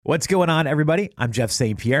What's going on, everybody? I'm Jeff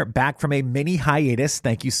St. Pierre, back from a mini hiatus.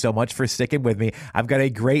 Thank you so much for sticking with me. I've got a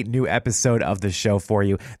great new episode of the show for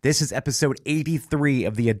you. This is episode 83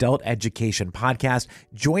 of the Adult Education Podcast.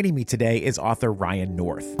 Joining me today is author Ryan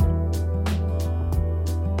North.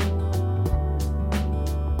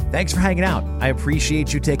 Thanks for hanging out. I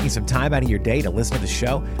appreciate you taking some time out of your day to listen to the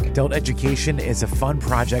show. Adult education is a fun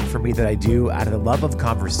project for me that I do out of the love of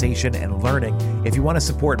conversation and learning. If you want to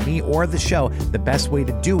support me or the show, the best way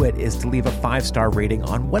to do it is to leave a 5-star rating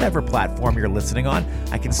on whatever platform you're listening on.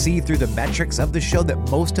 I can see through the metrics of the show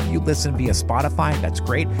that most of you listen via Spotify. That's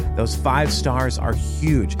great. Those 5 stars are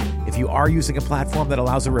huge. If you are using a platform that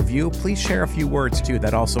allows a review, please share a few words too.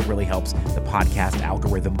 That also really helps the podcast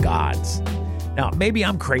algorithm gods. Now, maybe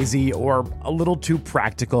I'm crazy or a little too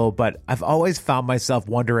practical, but I've always found myself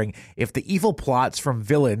wondering if the evil plots from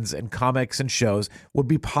villains in comics and shows would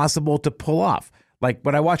be possible to pull off. Like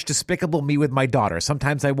when I watch Despicable Me with my daughter,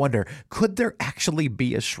 sometimes I wonder, could there actually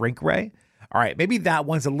be a shrink ray? All right, maybe that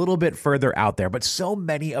one's a little bit further out there, but so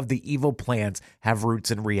many of the evil plans have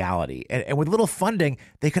roots in reality. And with little funding,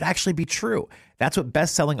 they could actually be true. That's what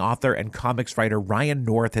best-selling author and comics writer Ryan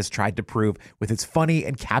North has tried to prove with his funny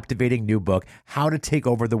and captivating new book, How to Take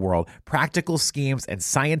Over the World: Practical Schemes and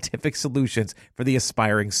Scientific Solutions for the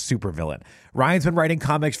Aspiring Supervillain. Ryan's been writing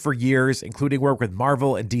comics for years, including work with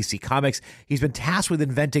Marvel and DC Comics. He's been tasked with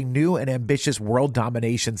inventing new and ambitious world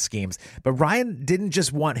domination schemes. But Ryan didn't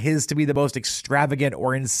just want his to be the most extravagant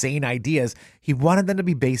or insane ideas. He wanted them to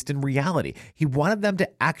be based in reality. He wanted them to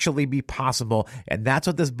actually be possible, and that's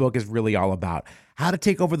what this book is really all about. How to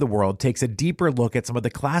Take Over the World takes a deeper look at some of the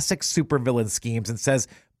classic supervillain schemes and says,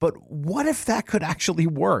 but what if that could actually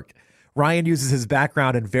work? Ryan uses his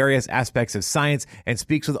background in various aspects of science and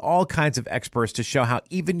speaks with all kinds of experts to show how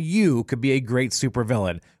even you could be a great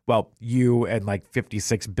supervillain. Well, you and like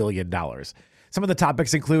 $56 billion. Some of the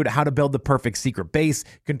topics include how to build the perfect secret base,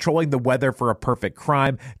 controlling the weather for a perfect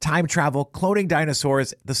crime, time travel, cloning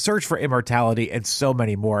dinosaurs, the search for immortality, and so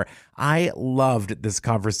many more. I loved this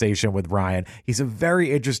conversation with Ryan. He's a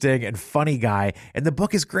very interesting and funny guy, and the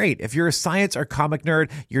book is great. If you're a science or comic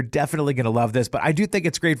nerd, you're definitely going to love this, but I do think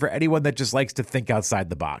it's great for anyone that just likes to think outside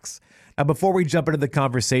the box. Now, before we jump into the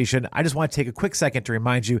conversation, I just want to take a quick second to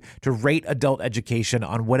remind you to rate Adult Education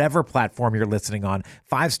on whatever platform you're listening on.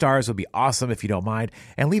 5 stars would be awesome if you don't mind,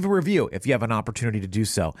 and leave a review if you have an opportunity to do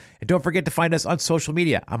so. And don't forget to find us on social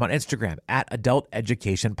media. I'm on Instagram at Adult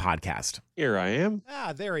Education Podcast. Here I am.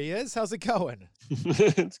 There he is. How's it going?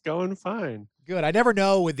 It's going fine. Good. I never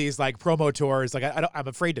know with these like promo tours. Like I'm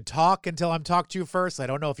afraid to talk until I'm talked to first. I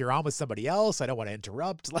don't know if you're on with somebody else. I don't want to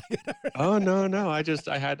interrupt. Oh no. I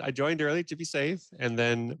joined early to be safe. And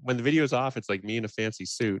then when the video's off, it's like me in a fancy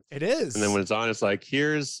suit. It is. And then when it's on, it's like,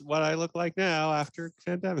 here's what I look like now after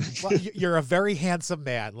pandemic. Well, you're a very handsome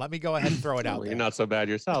man. Let me go ahead and throw it out there. You're not so bad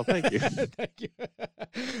yourself. Thank you. Thank you.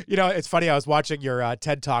 You know, it's funny. I was watching your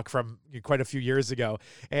TED Talk from quite a few years ago,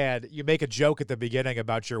 and you make a joke at the beginning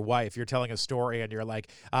about your wife. You're telling a story, and you're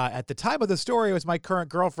like, at the time of the story, it was my current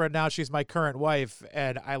girlfriend. Now she's my current wife.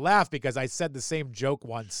 And I laugh because I said the same joke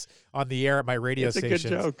once on the air at my radio station. It's a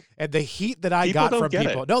good joke. And the heat that I got from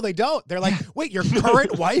people. No, they don't. They're like, wait, your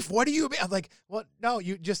current wife? What do you mean? I'm like, well, no,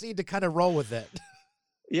 you just need to kind of roll with it.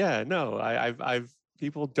 Yeah, no, I've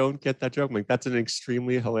people don't get that joke. I'm like, that's an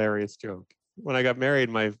extremely hilarious joke. When I got married,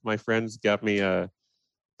 my friends got me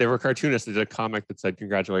they were cartoonists. They did a comic that said,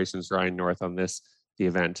 "Congratulations, Ryan North, on the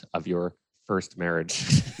event of your first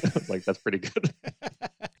marriage." Like, that's pretty good.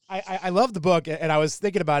 I love the book, and I was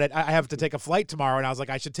thinking about it. I have to take a flight tomorrow, and I was like,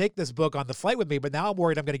 I should take this book on the flight with me, but now I'm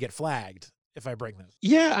worried I'm going to get flagged if I bring this.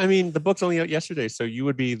 Yeah, I mean, the book's only out yesterday, so you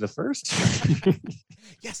would be the first.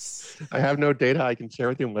 Yes. I have no data I can share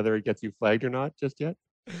with you on whether it gets you flagged or not just yet.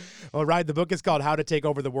 Well, Ryan, the book is called How to Take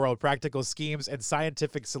Over the World: Practical Schemes and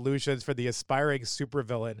Scientific Solutions for the Aspiring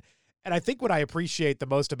Supervillain. And I think what I appreciate the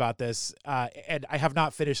most about this, and I have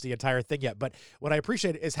not finished the entire thing yet, but what I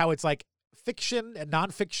appreciate is how it's like fiction and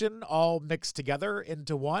nonfiction all mixed together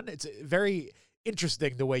into one. It's very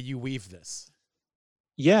interesting the way you weave this.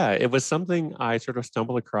 Yeah, it was something I sort of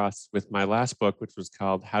stumbled across with my last book, which was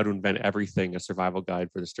called How to Invent Everything, a Survival Guide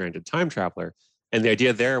for the Stranded Time Traveler. And the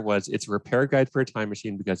idea there was it's a repair guide for a time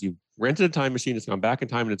machine because you rented a time machine, it's gone back in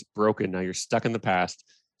time and it's broken. Now you're stuck in the past.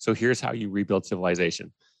 So here's how you rebuild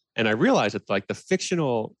civilization. And I realized that like the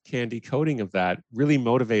fictional candy coating of that really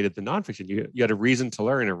motivated the nonfiction. You had a reason to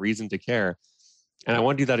learn, a reason to care. And I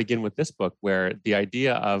want to do that again with this book, where the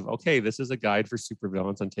idea of, okay, this is a guide for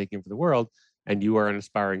supervillains on taking over the world, and you are an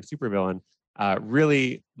aspiring supervillain,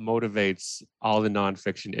 really motivates all the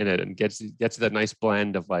nonfiction in it and gets that nice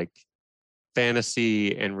blend of like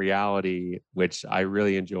fantasy and reality, which I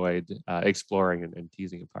really enjoyed exploring and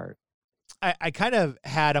teasing apart. I kind of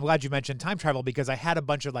had, I'm glad you mentioned time travel, because I had a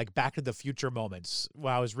bunch of like Back to the Future moments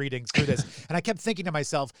while I was reading through this. And I kept thinking to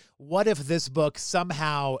myself, what if this book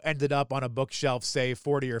somehow ended up on a bookshelf, say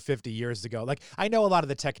 40 or 50 years ago? Like, I know a lot of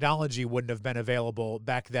the technology wouldn't have been available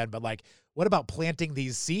back then, but like, what about planting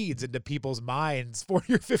these seeds into people's minds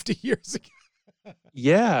 40 or 50 years ago?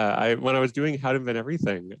 Yeah, when I was doing How to Invent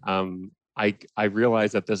Everything, I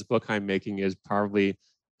realized that this book I'm making is probably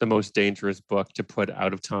the most dangerous book to put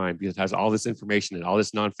out of time because it has all this information and all this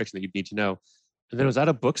nonfiction that you need to know. And then I was at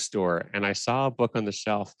a bookstore and I saw a book on the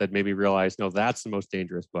shelf that made me realize, no, that's the most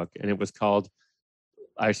dangerous book. And it was called,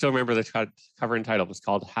 I still remember the cover and title, it was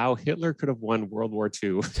called How Hitler Could Have Won World War II.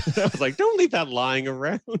 I was like, don't leave that lying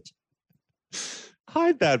around.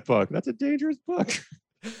 Hide that book. That's a dangerous book.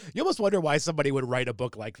 You almost wonder why somebody would write a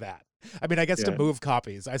book like that. I mean, I guess to move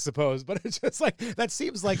copies, I suppose, but it's just like, that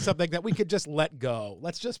seems like something that we could just let go.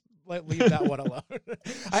 Let's just leave that one alone.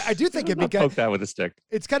 I do think poke that with a stick.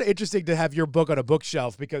 It's kind of interesting to have your book on a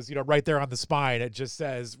bookshelf because, you know, right there on the spine, it just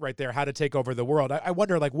says right there, How to Take Over the World. I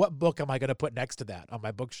wonder, like, what book am I going to put next to that on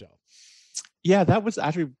my bookshelf? Yeah, that was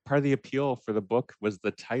actually part of the appeal for the book was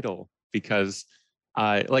the title, because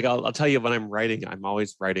I'll tell you, when I'm writing, I'm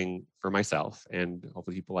always writing for myself and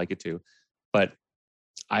hopefully people like it too. But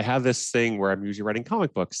I have this thing where I'm usually writing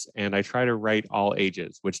comic books and I try to write all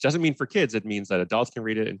ages, which doesn't mean for kids. It means that adults can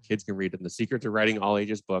read it and kids can read it. And the secret to writing all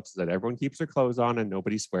ages books is that everyone keeps their clothes on and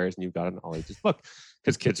nobody swears and you've got an all ages book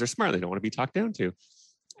because kids are smart. They don't want to be talked down to.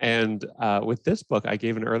 And with this book, I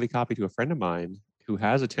gave an early copy to a friend of mine who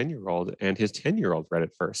has a 10-year-old, and his 10-year-old read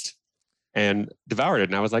it first and devoured it.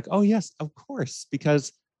 And I was like, oh, yes, of course,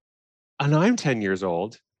 because and I'm 10 years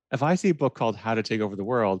old. If I see a book called How to Take Over the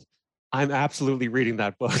World, I'm absolutely reading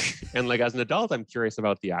that book. And like as an adult, I'm curious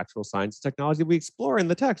about the actual science and technology we explore in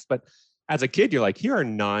the text. But as a kid, you're like, here are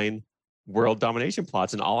 9 world domination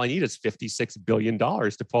plots, and all I need is $56 billion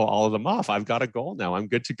to pull all of them off. I've got a goal now. I'm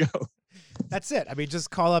good to go. That's it. I mean,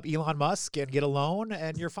 just call up Elon Musk and get a loan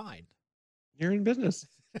and you're fine. You're in business.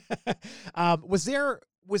 Was there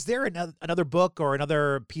another book or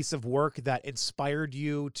another piece of work that inspired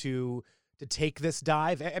you to take this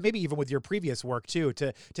dive, and maybe even with your previous work too,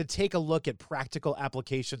 to take a look at practical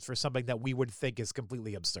applications for something that we would think is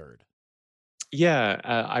completely absurd? Yeah,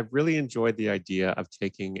 I really enjoyed the idea of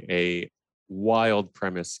taking a wild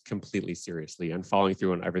premise completely seriously and following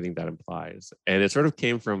through on everything that implies. And it sort of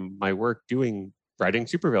came from my work writing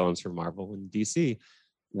supervillains for Marvel and DC,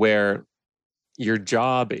 where your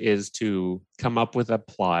job is to come up with a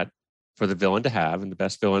plot for the villain to have, and the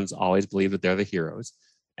best villains always believe that they're the heroes,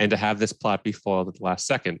 and to have this plot be foiled at the last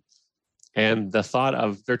second. And there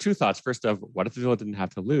are 2 thoughts. First of, what if the villain didn't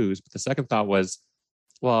have to lose? But the second thought was,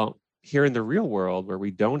 well, here in the real world where we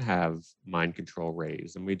don't have mind control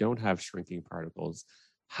rays and we don't have shrinking particles,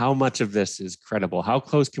 how much of this is credible? How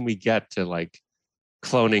close can we get to like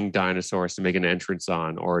cloning dinosaurs to make an entrance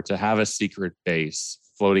on, or to have a secret base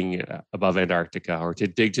floating above Antarctica, or to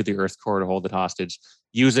dig to the Earth's core to hold it hostage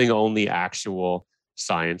using only actual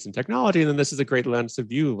science and technology? And then this is a great lens to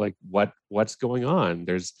view like what's going on.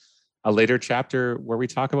 There's a later chapter where we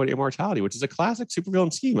talk about immortality, which is a classic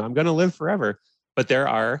supervillain scheme. I'm going to live forever. But there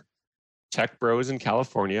are tech bros in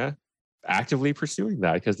California actively pursuing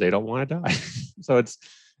that because they don't want to die. So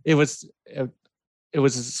it was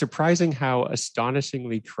surprising how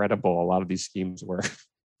astonishingly credible a lot of these schemes were.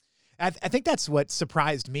 I think that's what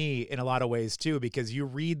surprised me in a lot of ways too, because you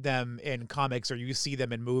read them in comics or you see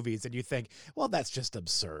them in movies and you think, well, that's just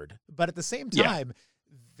absurd. But at the same time,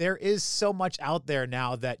 there is so much out there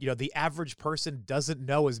now that, you know, the average person doesn't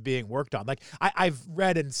know is being worked on. Like I've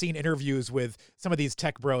read and seen interviews with some of these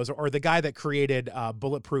tech bros, or the guy that created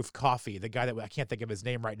Bulletproof Coffee, the guy that I can't think of his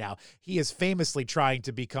name right now. He is famously trying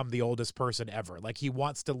to become the oldest person ever. Like he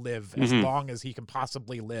wants to live as long as he can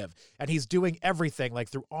possibly live. And he's doing everything like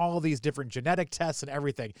through all of these different genetic tests and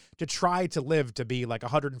everything to try to live to be like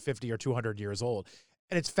 150 or 200 years old.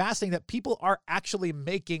 And it's fascinating that people are actually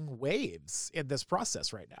making waves in this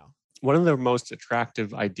process right now. One of the most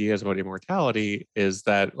attractive ideas about immortality is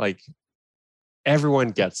that like everyone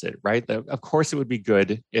gets it, right? Of course it would be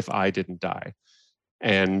good if I didn't die.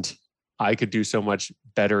 And I could do so much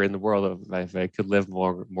better in the world if I could live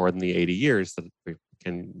more than the 80 years that we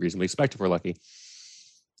can reasonably expect if we're lucky.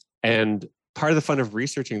 And part of the fun of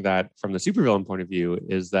researching that from the supervillain point of view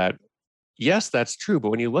is that yes, that's true. But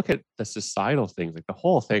when you look at the societal things, like the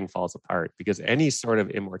whole thing falls apart because any sort of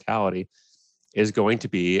immortality is going to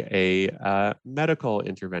be a medical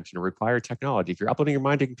intervention or require technology. If you're uploading your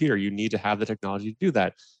mind to a computer, you need to have the technology to do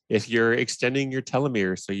that. If you're extending your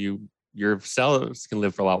telomere so you your cells can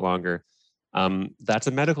live for a lot longer. That's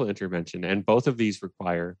a medical intervention. And both of these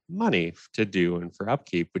require money to do and for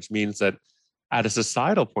upkeep, which means that at a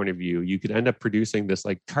societal point of view, you could end up producing this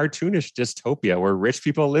like cartoonish dystopia where rich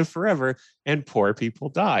people live forever and poor people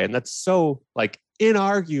die. And that's so like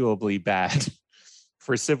inarguably bad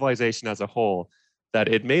for civilization as a whole that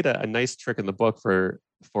it made a nice trick in the book for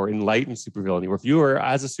enlightened supervillainy, where if you are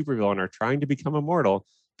as a supervillain are trying to become immortal,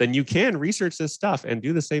 then you can research this stuff and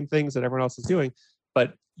do the same things that everyone else is doing,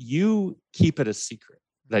 but you keep it a secret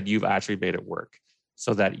that you've actually made it work,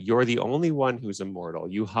 so that you're the only one who's immortal.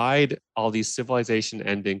 You hide all these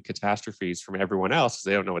civilization-ending catastrophes from everyone else because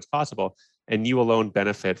they don't know it's possible, and you alone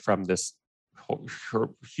benefit from this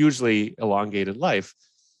hugely elongated life.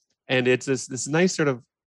 And it's this nice sort of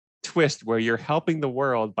twist where you're helping the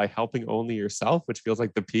world by helping only yourself, which feels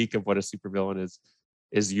like the peak of what a supervillain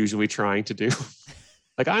is usually trying to do.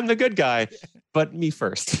 Like, I'm the good guy, but me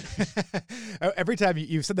first. Every time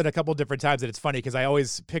you've said that a couple different times, and it's funny because I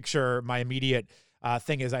always picture my immediate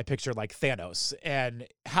thing is I picture like Thanos and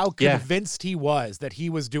how convinced he was that he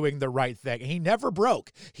was doing the right thing. He never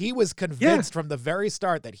broke. He was convinced from the very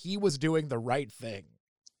start that he was doing the right thing.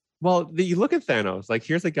 Well, you look at Thanos, like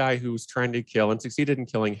here's a guy who's trying to kill and succeeded in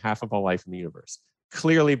killing half of all life in the universe.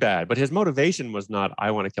 Clearly bad, but his motivation was not,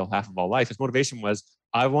 I want to kill half of all life. His motivation was,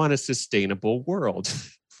 I want a sustainable world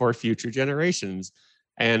for future generations.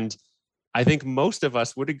 And I think most of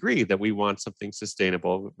us would agree that we want something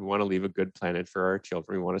sustainable. We want to leave a good planet for our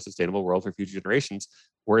children. We want a sustainable world for future generations.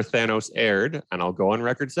 Where Thanos erred, and I'll go on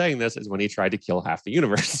record saying this, is when he tried to kill half the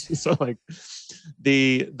universe. So like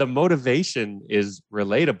the motivation is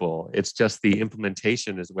relatable. It's just the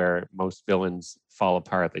implementation is where most villains fall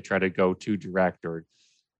apart. They try to go too direct or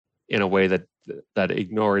in a way that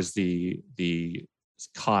ignores the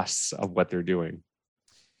costs of what they're doing.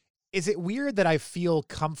 Is it weird that I feel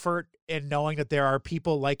comfort in knowing that there are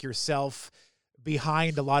people like yourself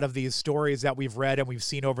behind a lot of these stories that we've read and we've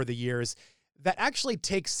seen over the years that actually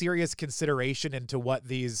take serious consideration into what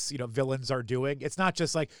these, villains are doing? It's not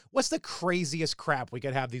just like, what's the craziest crap we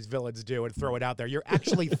could have these villains do and throw it out there? You're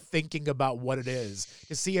actually thinking about what it is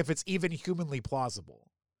to see if it's even humanly plausible.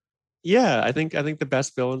 Yeah, I think the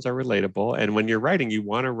best villains are relatable. And when you're writing, you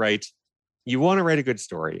want to write a good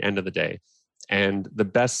story, end of the day. And the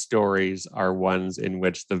best stories are ones in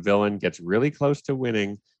which the villain gets really close to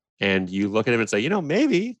winning and you look at him and say,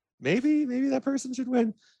 maybe that person should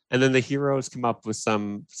win. And then the heroes come up with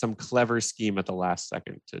some clever scheme at the last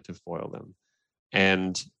second to foil them.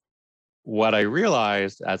 And what I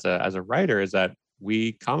realized as a writer is that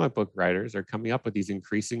we comic book writers are coming up with these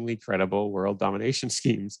increasingly credible world domination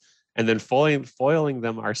schemes and then foiling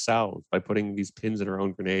them ourselves by putting these pins in our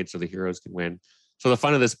own grenades so the heroes can win. So the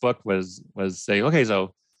fun of this book was saying, okay,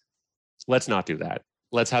 so let's not do that.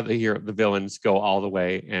 Let's have the villains go all the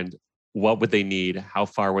way. And what would they need? How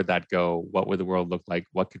far would that go? What would the world look like?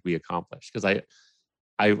 What could we accomplish? Because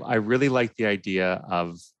I really like the idea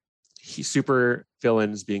of super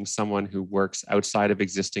villains being someone who works outside of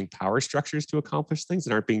existing power structures to accomplish things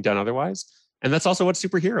that aren't being done otherwise. And that's also what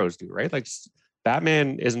superheroes do, right? Like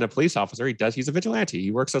Batman isn't a police officer. He's a vigilante.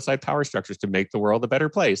 He works outside power structures to make the world a better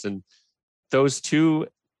place. And those two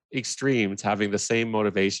extremes having the same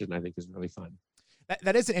motivation, I think, is really fun.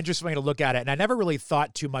 That is an interesting way to look at it. And I never really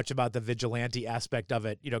thought too much about the vigilante aspect of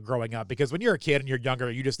it, growing up, because when you're a kid and you're younger,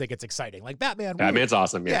 you just think it's exciting. Like Batman's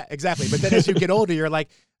awesome. Yeah, exactly. But then as you get older, you're like,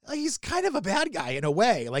 he's kind of a bad guy in a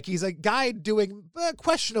way. Like he's a guy doing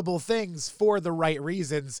questionable things for the right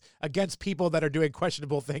reasons against people that are doing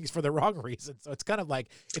questionable things for the wrong reasons. So it's kind of like,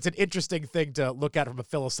 it's an interesting thing to look at from a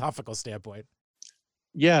philosophical standpoint.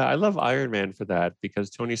 Yeah, I love Iron Man for that because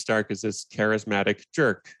Tony Stark is this charismatic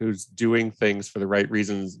jerk who's doing things for the right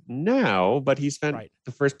reasons now, but he spent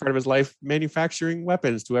the first part of his life manufacturing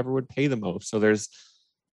weapons to whoever would pay the most. So there's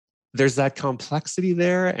that complexity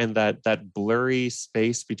there, and that blurry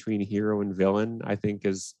space between hero and villain, I think,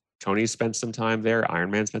 is Tony spent some time there.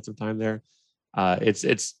 Iron Man spent some time there.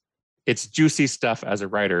 It's juicy stuff as a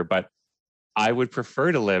writer, but I would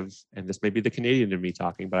prefer to live, and this may be the Canadian in me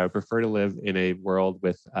talking, but I would prefer to live in a world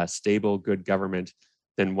with a stable, good government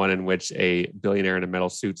than one in which a billionaire in a metal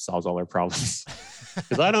suit solves all our problems.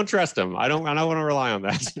 Because I don't trust him. I don't want to rely on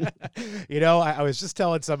that. I was just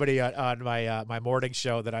telling somebody on my morning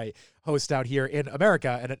show that I host out here in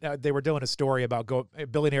America, and they were doing a story about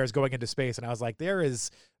billionaires going into space, and I was like, there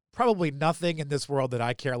is probably nothing in this world that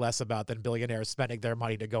I care less about than billionaires spending their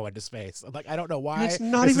money to go into space. I'm like, I don't know why. It's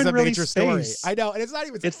not this even is a really major story. space. I know, and it's not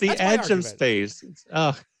even. It's the edge of space.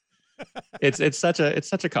 It's such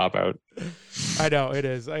a cop out. I know it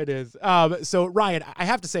is. So Ryan, I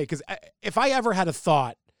have to say, because if I ever had a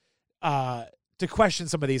thought to question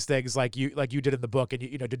some of these things like you did in the book, and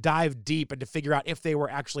to dive deep and to figure out if they were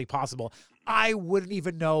actually possible, I wouldn't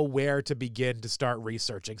even know where to begin to start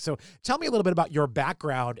researching. So tell me a little bit about your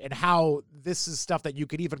background and how this is stuff that you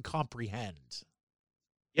could even comprehend.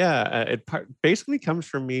 Yeah, basically comes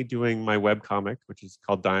from me doing my web comic, which is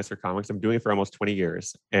called Dinosaur Comics. I'm doing it for almost 20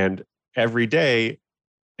 years, and every day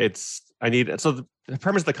so the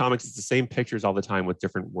premise of the comics is the same pictures all the time with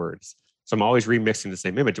different words. So I'm always remixing the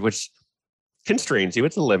same image, which constrains you.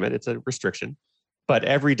 It's a limit, it's a restriction. But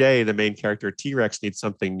every day, the main character T-Rex needs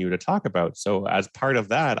something new to talk about. So as part of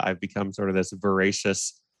that, I've become sort of this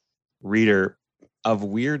voracious reader of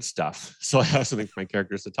weird stuff. So I have something for my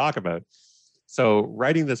characters to talk about. So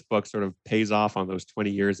writing this book sort of pays off on those 20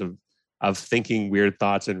 years of thinking weird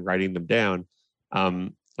thoughts and writing them down.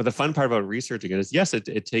 But the fun part about researching it is, yes,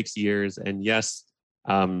 it takes years. And yes,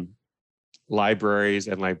 libraries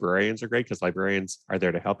and librarians are great because librarians are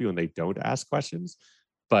there to help you and they don't ask questions.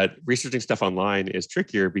 But researching stuff online is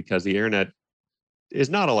trickier because the internet is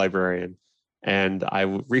not a librarian. And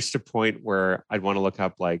I reached a point where I'd want to look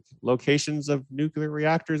up like locations of nuclear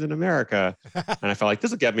reactors in America. And I felt like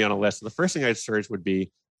this will get me on a list. And the first thing I'd search would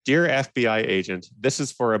be, "Dear FBI agent, this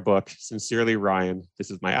is for a book. Sincerely, Ryan. This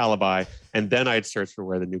is my alibi." And then I'd search for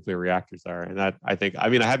where the nuclear reactors are. And that, I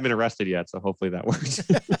haven't been arrested yet, so hopefully that works.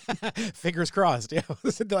 Fingers crossed. Yeah,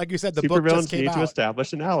 like you said, the Super book just came need out. to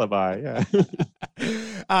establish an alibi.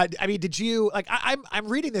 Yeah. Did you like? I'm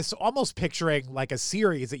reading this, almost picturing like a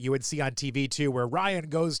series that you would see on TV too, where Ryan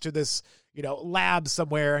goes to this lab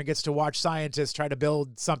somewhere and gets to watch scientists try to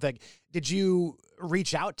build something. Did you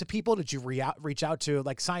reach out to people? Did you reach out to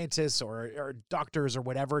like scientists or doctors or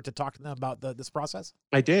whatever to talk to them about this process?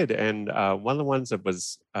 I did. And one of the ones that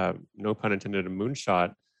was, no pun intended, a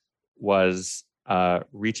moonshot was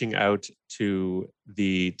reaching out to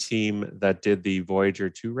the team that did the Voyager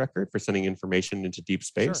 2 record for sending information into deep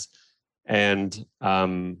space. Sure. And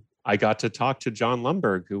I got to talk to John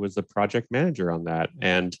Lumberg, who was the project manager on that.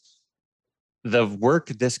 And the work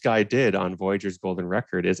this guy did on Voyager's Golden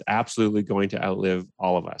Record is absolutely going to outlive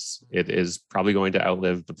all of us. It is probably going to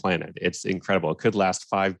outlive the planet. It's incredible. It could last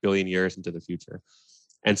 5 billion years into the future.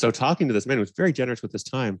 And so talking to this man who was very generous with his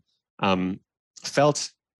time,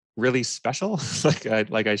 felt really special. like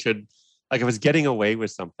I was getting away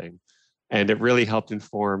with something. And it really helped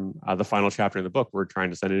inform the final chapter in the book. We're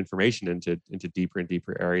trying to send information into deeper and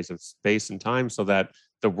deeper areas of space and time so that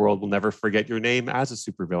the world will never forget your name as a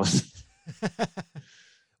supervillain.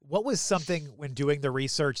 What was something when doing the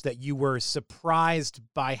research that you were surprised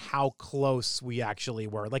by how close we actually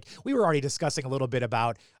were? Like, we were already discussing a little bit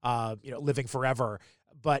about, living forever,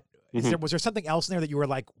 but was there something else in there that you were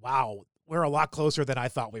like, wow, we're a lot closer than I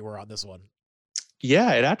thought we were on this one?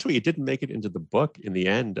 Yeah, it didn't make it into the book in the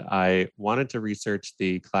end. I wanted to research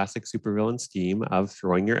the classic supervillain scheme of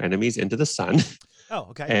throwing your enemies into the sun. Oh,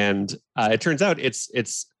 okay. And it turns out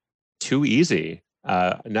it's too easy.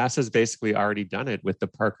 NASA's basically already done it with the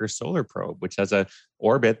Parker Solar Probe, which has a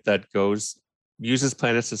orbit that uses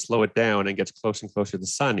planets to slow it down and gets closer and closer to the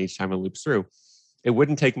sun each time it loops through. It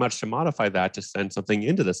wouldn't take much to modify that to send something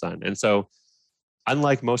into the sun. And so,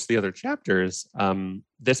 unlike most of the other chapters,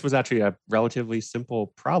 this was actually a relatively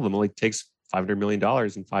simple problem. It only takes $500 million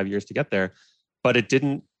in 5 years to get there, but it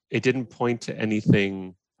didn't point to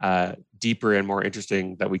anything deeper and more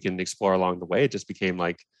interesting that we can explore along the way. It just became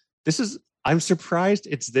like, I'm surprised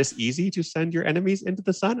it's this easy to send your enemies into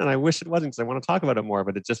the sun, and I wish it wasn't because I want to talk about it more,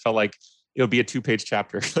 but it just felt like it would be a 2-page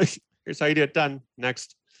chapter. Like, here's how you do it, done,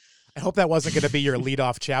 next. I hope that wasn't going to be your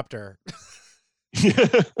lead-off chapter.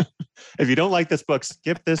 If you don't like this book,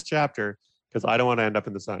 skip this chapter because I don't want to end up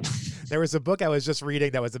in the sun. There was a book I was just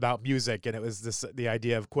reading that was about music, and it was the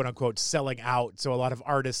idea of quote unquote selling out. So a lot of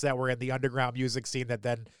artists that were in the underground music scene that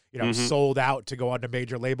then sold out to go onto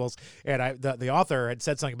major labels. And the author had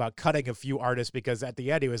said something about cutting a few artists because at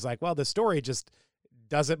the end he was like, well, the story just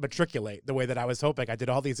doesn't matriculate the way that I was hoping. I did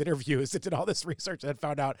all these interviews, I did all this research, and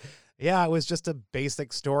found out, yeah, it was just a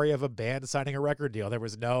basic story of a band signing a record deal. There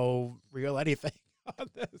was no real anything on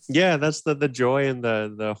this. Yeah, that's the joy and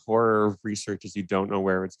the horror of research is you don't know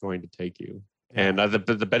where it's going to take you. Yeah. And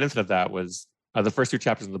the benefit of that was the first 2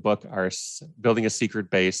 chapters in the book are building a secret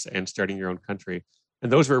base and starting your own country.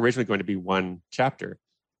 And those were originally going to be 1 chapter,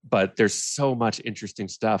 but there's so much interesting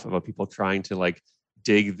stuff about people trying to like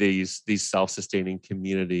dig these self-sustaining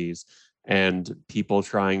communities and people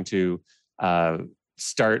trying to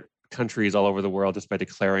start countries all over the world just by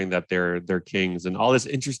declaring that they're kings, and all this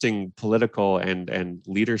interesting political and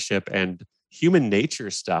leadership and human nature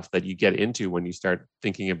stuff that you get into when you start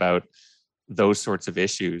thinking about those sorts of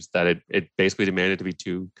issues, that it basically demanded to be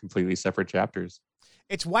 2 completely separate chapters.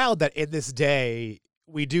 It's wild that in this day,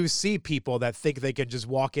 we do see people that think they can just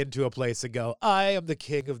walk into a place and go, I am the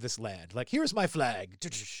king of this land. Like, here's my flag.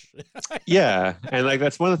 Yeah. And like,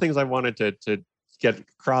 that's one of the things I wanted to get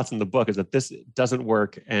across in the book is that this doesn't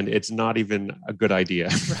work and it's not even a good idea.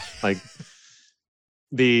 Like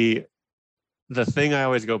the thing I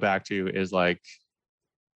always go back to is like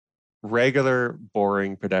regular,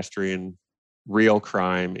 boring, pedestrian, real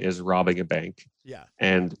crime is robbing a bank. Yeah.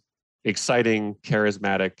 And exciting,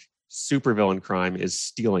 charismatic, supervillain crime is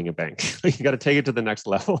stealing a bank. You got to take it to the next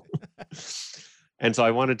level. And so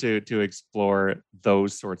I wanted to explore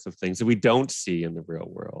those sorts of things that we don't see in the real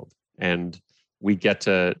world. And we get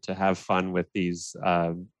to have fun with these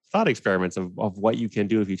thought experiments of what you can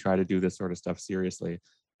do if you try to do this sort of stuff seriously,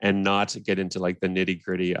 and not get into like the nitty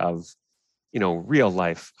gritty of, real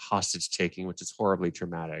life hostage taking, which is horribly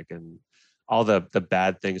traumatic, and all the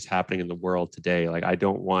bad things happening in the world today. Like, I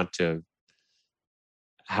don't want to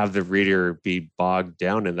have the reader be bogged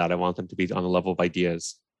down in that. I want them to be on the level of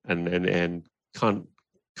ideas and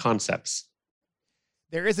concepts.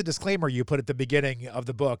 There is a disclaimer you put at the beginning of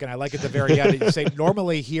the book, and I like at the very end. You say,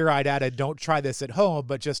 normally here I'd add don't try this at home,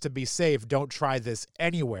 but just to be safe, don't try this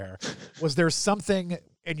anywhere. Was there something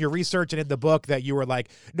in your research and in the book that you were like,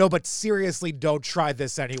 no, but seriously, don't try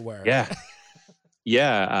this anywhere? Yeah.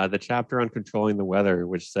 Yeah. The chapter on controlling the weather,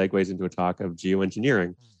 which segues into a talk of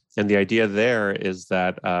geoengineering. And the idea there is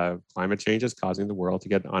that climate change is causing the world to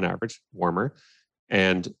get, on average, warmer.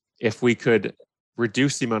 And if we could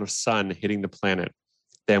reduce the amount of sun hitting the planet,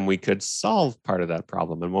 then we could solve part of that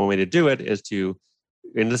problem. And one way to do it is to,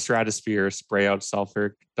 in the stratosphere, spray out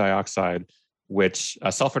sulfur dioxide, which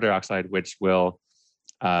will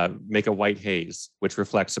make a white haze, which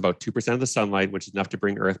reflects about 2% of the sunlight, which is enough to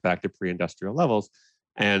bring Earth back to pre-industrial levels.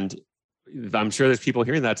 And I'm sure there's people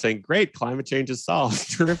hearing that saying, great, climate change is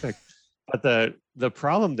solved. Terrific. But the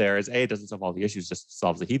problem there is, A, it doesn't solve all the issues, just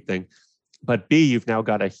solves the heat thing. But B, you've now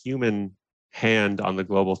got a human hand on the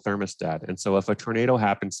global thermostat. And so if a tornado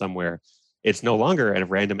happens somewhere, it's no longer a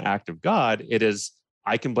random act of God. It is,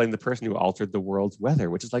 I can blame the person who altered the world's weather,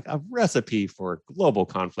 which is like a recipe for global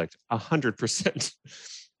conflict, 100%.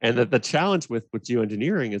 And the challenge with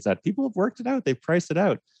geoengineering is that people have worked it out. They've priced it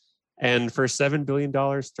out. And for $7 billion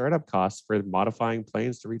startup costs for modifying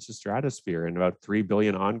planes to reach the stratosphere and about $3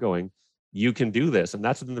 billion ongoing, you can do this. And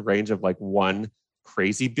that's within the range of like one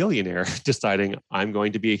crazy billionaire deciding I'm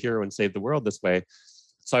going to be a hero and save the world this way.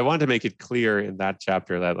 So I wanted to make it clear in that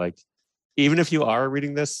chapter that like, even if you are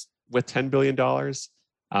reading this with $10 billion,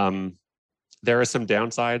 there are some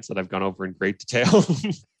downsides that I've gone over in great detail.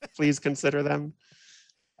 Please consider them.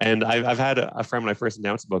 And I've had a friend when I first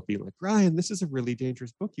announced the book being like, Ryan, this is a really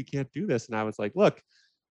dangerous book. You can't do this. And I was like, look,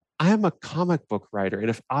 I am a comic book writer. And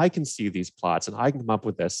if I can see these plots and I can come up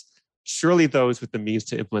with this, surely those with the means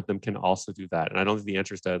to implement them can also do that. And I don't think the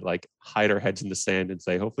answer is to like hide our heads in the sand and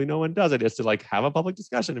say, hopefully no one does it. It's to like have a public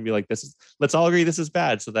discussion and be like, let's all agree this is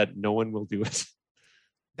bad so that no one will do it.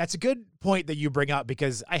 That's a good point that you bring up,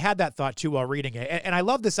 because I had that thought too while reading it. And I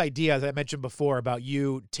love this idea that I mentioned before about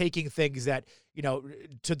you taking things that,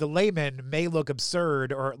 to the layman may look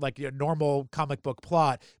absurd or like a normal comic book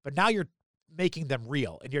plot, but now you're making them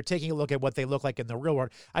real and you're taking a look at what they look like in the real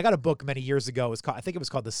world. I got a book many years ago. I think it was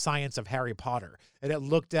called The Science of Harry Potter. And it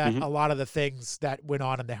looked at a lot of the things that went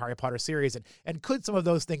on in the Harry Potter series and could some of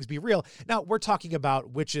those things be real? Now we're talking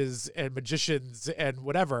about witches and magicians and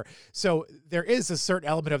whatever. So there is a certain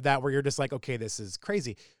element of that where you're just like, okay, this is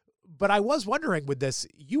crazy. But I was wondering with this,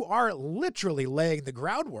 you are literally laying the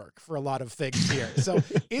groundwork for a lot of things here. So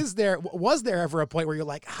was there ever a point where you're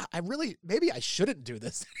like, maybe I shouldn't do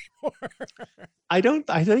this anymore? I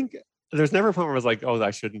think there's never a point where I was like, oh,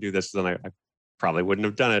 I shouldn't do this. Then I probably wouldn't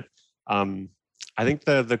have done it. I think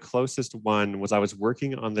the closest one was I was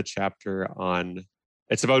working on the chapter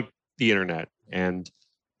it's about the internet and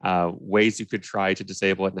ways you could try to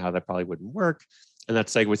disable it and how that probably wouldn't work. And that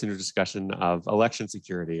segues into a discussion of election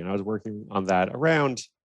security. And I was working on that around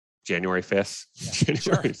January 5th,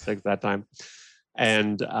 January 6th, that time.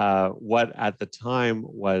 And what at the time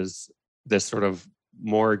was this sort of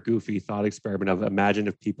more goofy thought experiment of imagine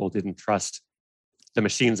if people didn't trust the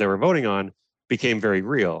machines they were voting on became very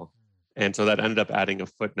real. And so that ended up adding a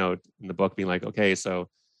footnote in the book being like, okay, so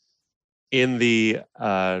in the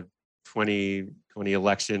 2020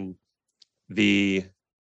 election, the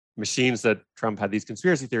machines that Trump had these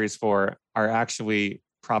conspiracy theories for are actually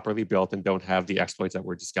properly built and don't have the exploits that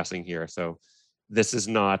we're discussing here. So this is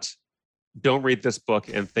not, don't read this book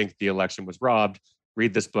and think the election was robbed.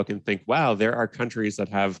 Read this book and think, wow, there are countries that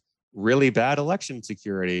have really bad election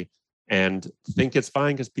security and think it's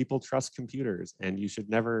fine because people trust computers. And you should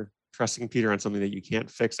never trusting Peter on something that you can't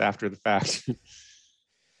fix after the fact.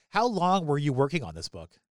 How long were you working on this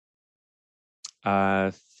book?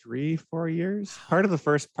 3-4 years. Part of the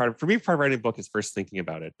first part for me, part of writing a book is first thinking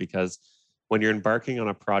about it, because when you're embarking on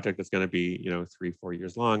a project that's going to be 3-4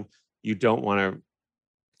 years long, you don't want to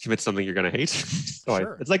commit to something you're going to hate. So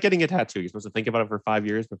Sure. it's like getting a tattoo. You're supposed to think about it for 5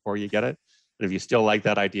 years before you get it, and if you still like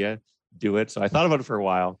that idea, do it. So I thought about it for a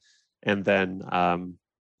while, and then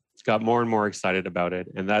got more and more excited about it,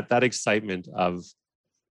 and that excitement of,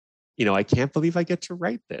 I can't believe I get to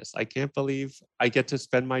write this. I can't believe I get to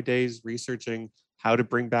spend my days researching how to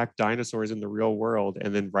bring back dinosaurs in the real world,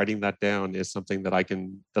 and then writing that down is something that I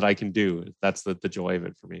can do. That's the joy of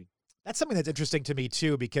it for me. That's something that's interesting to me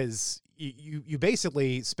too, because you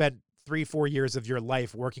basically spent 3-4 years of your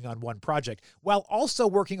life working on one project while also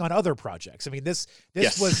working on other projects. I mean, this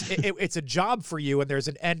Yes. was it's a job for you, and there's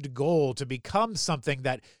an end goal to become something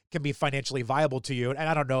that can be financially viable to you. And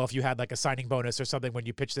I don't know if you had like a signing bonus or something when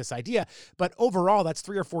you pitched this idea, but overall, that's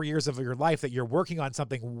 3 or 4 years of your life that you're working on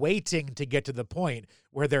something, waiting to get to the point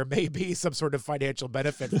where there may be some sort of financial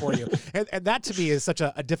benefit for you. And that to me is such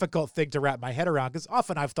a difficult thing to wrap my head around, because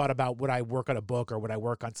often I've thought about would I work on a book or would I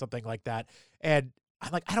work on something like that. And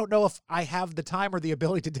I'm like, I don't know if I have the time or the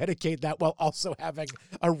ability to dedicate that while also having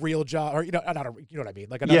a real job, or, not you know what I mean?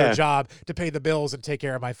 Like another job to pay the bills and take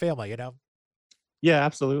care of my family, Yeah,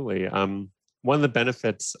 absolutely. One of the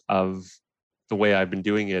benefits of the way I've been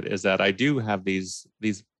doing it is that I do have these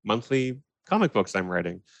monthly comic books I'm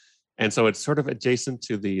writing. And so it's sort of adjacent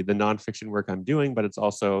to the nonfiction work I'm doing, but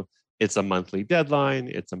it's a monthly deadline,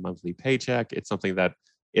 it's a monthly paycheck, it's something that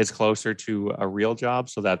is closer to a real job,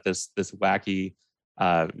 so that this wacky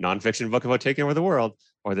nonfiction book about taking over the world,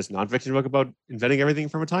 or this nonfiction book about inventing everything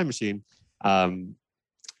from a time machine,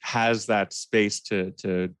 has that space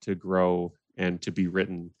to grow and to be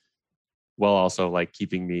written, while also like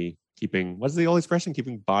keeping what's the old expression,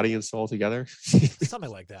 keeping body and soul together. Something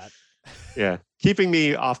like that. Yeah, keeping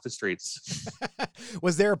me off the streets.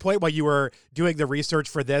 Was there a point while you were doing the research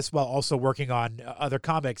for this while also working on other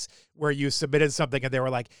comics where you submitted something and they were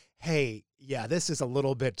like, hey, yeah, this is a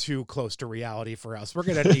little bit too close to reality for us, we're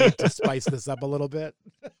going to need to spice this up a little bit?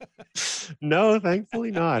 No, thankfully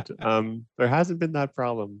not. There hasn't been that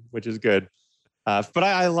problem, which is good. But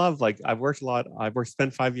I love, like, I've worked a lot.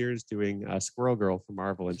 Spent 5 years doing Squirrel Girl for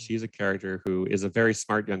Marvel, and she's a character who is a very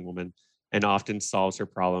smart young woman and often solves her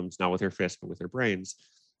problems, not with her fists, but with her brains.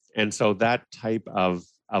 And so that type of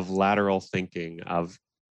lateral thinking of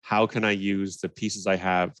how can I use the pieces I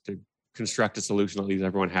have to construct a solution that leaves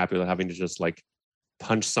everyone happy without having to just like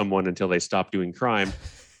punch someone until they stop doing crime,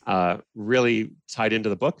 really tied into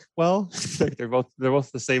the book. Well, they're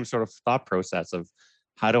both the same sort of thought process of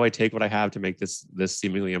how do I take what I have to make this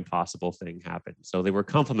seemingly impossible thing happen? So they were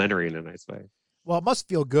complementary in a nice way. Well, it must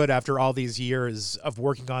feel good after all these years of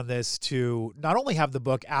working on this to not only have the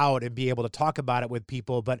book out and be able to talk about it with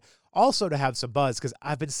people, but also to have some buzz, because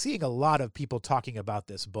I've been seeing a lot of people talking about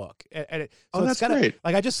this book. So that's great.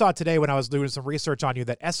 Like I just saw today when I was doing some research on you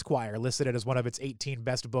that Esquire listed it as one of its 18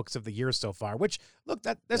 best books of the year so far, which, look,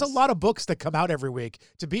 there's a lot of books that come out every week.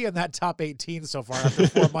 To be in that top 18 so far after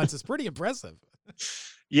 4 months is pretty impressive.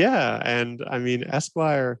 Yeah, and I mean,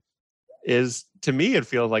 Esquire is, to me, it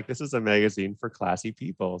feels like this is a magazine for classy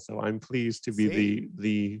people. So I'm pleased to be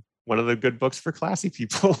the one of the good books for classy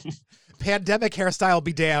people. Pandemic hairstyle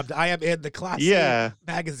be damned. I am in the classy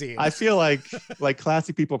magazine. I feel like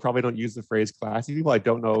classy people probably don't use the phrase classy people. I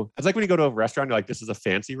don't know. It's like when you go to a restaurant, you're like, this is a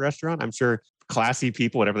fancy restaurant. I'm sure classy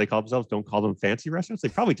people, whatever they call themselves, don't call them fancy restaurants. They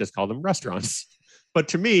probably just call them restaurants. But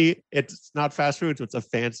to me, it's not fast food, so it's a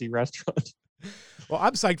fancy restaurant. Well,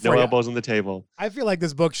 I'm psyched for you. No elbows on the table. I feel like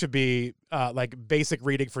this book should be like basic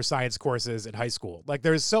reading for science courses in high school. Like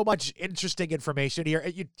there's so much interesting information here.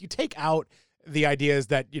 You take out the ideas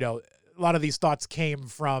that, a lot of these thoughts came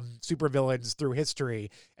from supervillains through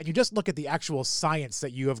history, and you just look at the actual science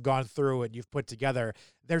that you have gone through and you've put together.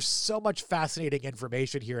 There's so much fascinating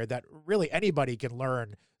information here that really anybody can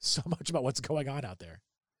learn so much about what's going on out there.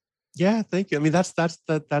 Yeah, thank you. I mean, that's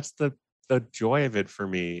the joy of it for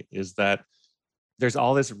me, is that there's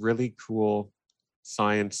all this really cool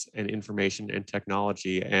science and information and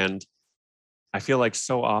technology. And I feel like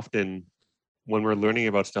so often when we're learning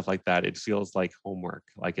about stuff like that, it feels like homework.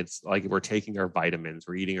 Like it's like we're taking our vitamins,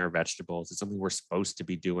 we're eating our vegetables. It's something we're supposed to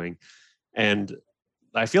be doing. And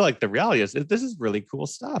I feel like the reality is this is really cool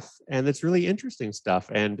stuff, and it's really interesting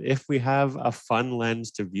stuff. And if we have a fun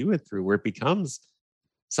lens to view it through, where it becomes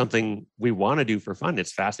something we want to do for fun,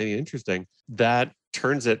 it's fascinating and interesting, that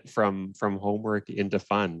turns it from homework into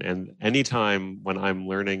fun. And anytime when I'm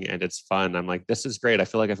learning and it's fun, I'm like, this is great. I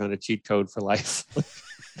feel like I found a cheat code for life.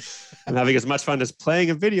 I'm having as much fun as playing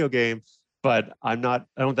a video game, but I don't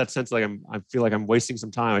have that sense like I feel like I'm wasting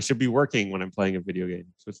some time. I should be working when I'm playing a video game.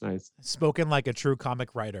 So it's nice. Spoken like a true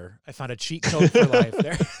comic writer. I found a cheat code for life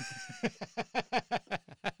there.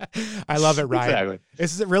 I love it, Ryan. Exactly.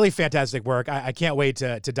 This is really fantastic work. I can't wait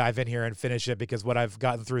to dive in here and finish it, because what I've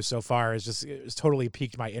gotten through so far it's totally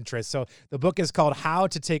piqued my interest. So the book is called How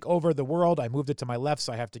to Take Over the World. I moved it to my left,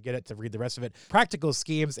 so I have to get it to read the rest of it. Practical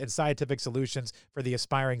Schemes and Scientific Solutions for the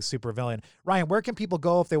Aspiring Supervillain. Ryan, where can people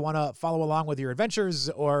go if they want to follow along with your adventures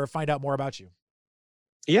or find out more about you?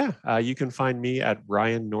 Yeah, you can find me at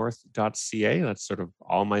ryannorth.ca. That's sort of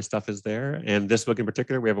all my stuff is there. And this book in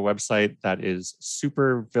particular, we have a website that is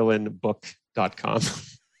supervillainbook.com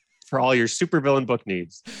for all your supervillain book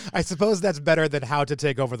needs. I suppose that's better than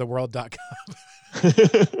howtotakeovertheworld.com.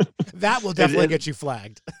 That will definitely get you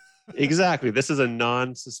flagged. Exactly. This is a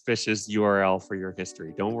non-suspicious URL for your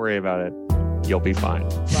history. Don't worry about it. You'll be fine.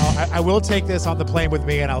 Well, I will take this on the plane with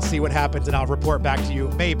me, and I'll see what happens, and I'll report back to you,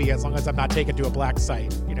 maybe, as long as I'm not taken to a black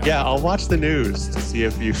site. Yeah, I'll watch the news to see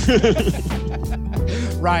if you...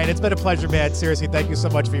 Ryan, it's been a pleasure, man. Seriously, thank you so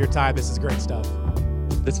much for your time. This is great stuff.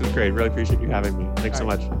 This was great. Really appreciate you having me. Thanks so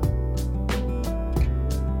much.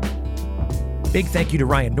 Big thank you to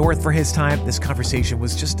Ryan North for his time. This conversation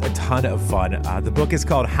was just a ton of fun. The book is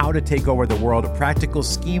called How to Take Over the World, Practical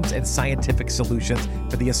Schemes and Scientific Solutions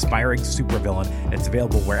for the Aspiring Supervillain. And it's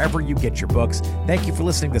available wherever you get your books. Thank you for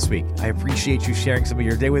listening this week. I appreciate you sharing some of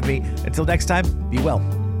your day with me. Until next time, be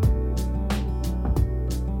well.